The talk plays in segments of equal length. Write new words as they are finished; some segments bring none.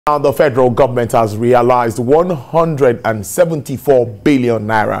Now, the federal government has realized 174 billion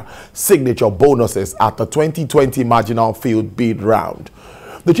naira signature bonuses at the 2020 marginal field bid round.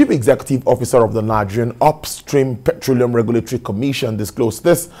 The Chief Executive Officer of the Nigerian Upstream Petroleum Regulatory Commission disclosed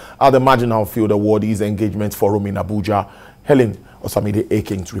this at the Marginal Field Awardees Engagement Forum in Abuja. Helen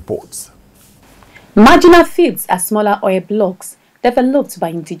Osamide-Akins reports. Marginal fields are smaller oil blocks developed by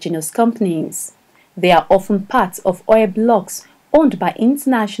indigenous companies. They are often part of oil blocks owned by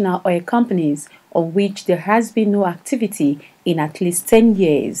international oil companies on which there has been no activity in at least 10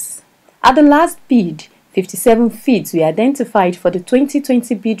 years. At the last bid, 57 fields were identified for the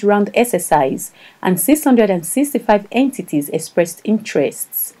 2020 bid round exercise and 665 entities expressed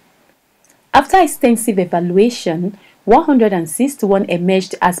interests. After extensive evaluation, 161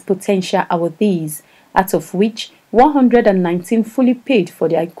 emerged as potential awardees, out of which 119 fully paid for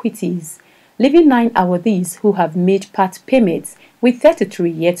their equities, leaving 9 awardees who have made part payments, with 33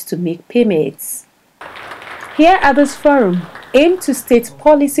 yet to make payments. Here at this forum, aim to state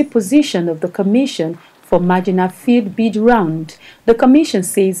policy position of the Commission for Marginal Field Bid Round. The Commission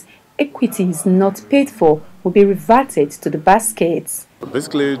says equities not paid for will be reverted to the baskets.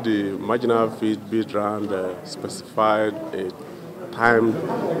 Basically, the Marginal Field Bid Round specified a time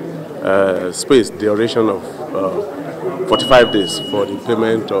space duration of 45 days for the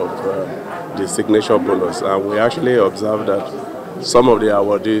payment of the signature bonus, and we actually observed that some of the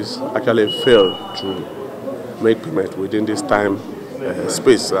awardees actually failed to make payment within this time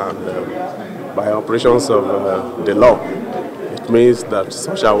space, and by operations of the law, it means that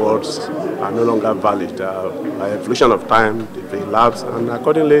such awards are no longer valid. By evolution of time, they elapse, and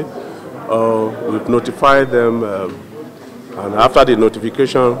accordingly, we've notified them. And after the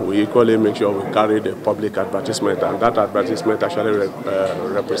notification, we equally make sure we carry the public advertisement, and that advertisement actually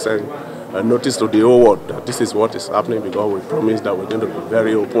represents a notice to the whole world that this is what is happening, because we promise that we're going to be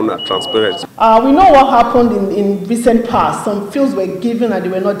very open and transparent. We know what happened in recent past. Some fields were given and they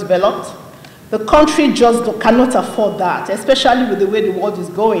were not developed. The country just cannot afford that, especially with the way the world is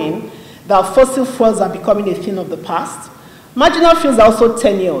going, that fossil fuels are becoming a thing of the past. Marginal fields are also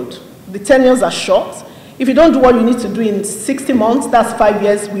tenured. The tenures are short. If you don't do what you need to do in 60 months, that's 5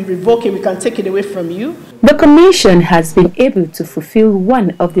 years, we revoke it, we can take it away from you. The Commission has been able to fulfill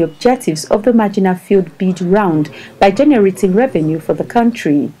one of the objectives of the Marginal Field Bid Round by generating revenue for the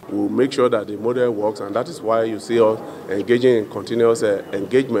country. We'll make sure that the model works, and that is why you see us engaging in continuous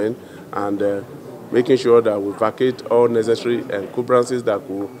engagement and making sure that we vacate all necessary encumbrances that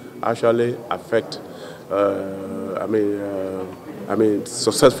will actually affect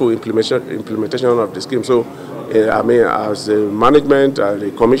successful implementation of the scheme. So, as the management and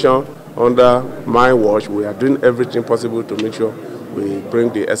the commission under my watch, we are doing everything possible to make sure we bring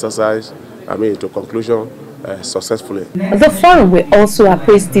the exercise, to conclusion successfully. The forum will also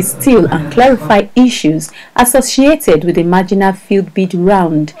appraise, distill and clarify issues associated with the Marginal Field Bid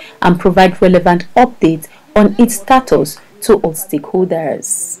Round and provide relevant updates on its status to all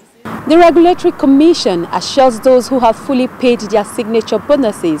stakeholders. The Regulatory Commission assures those who have fully paid their signature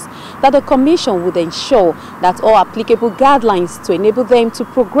bonuses that the Commission would ensure that all applicable guidelines to enable them to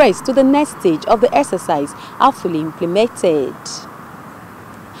progress to the next stage of the exercise are fully implemented.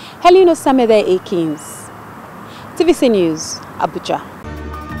 Helen Osamide-Akins, TVC News, Abuja.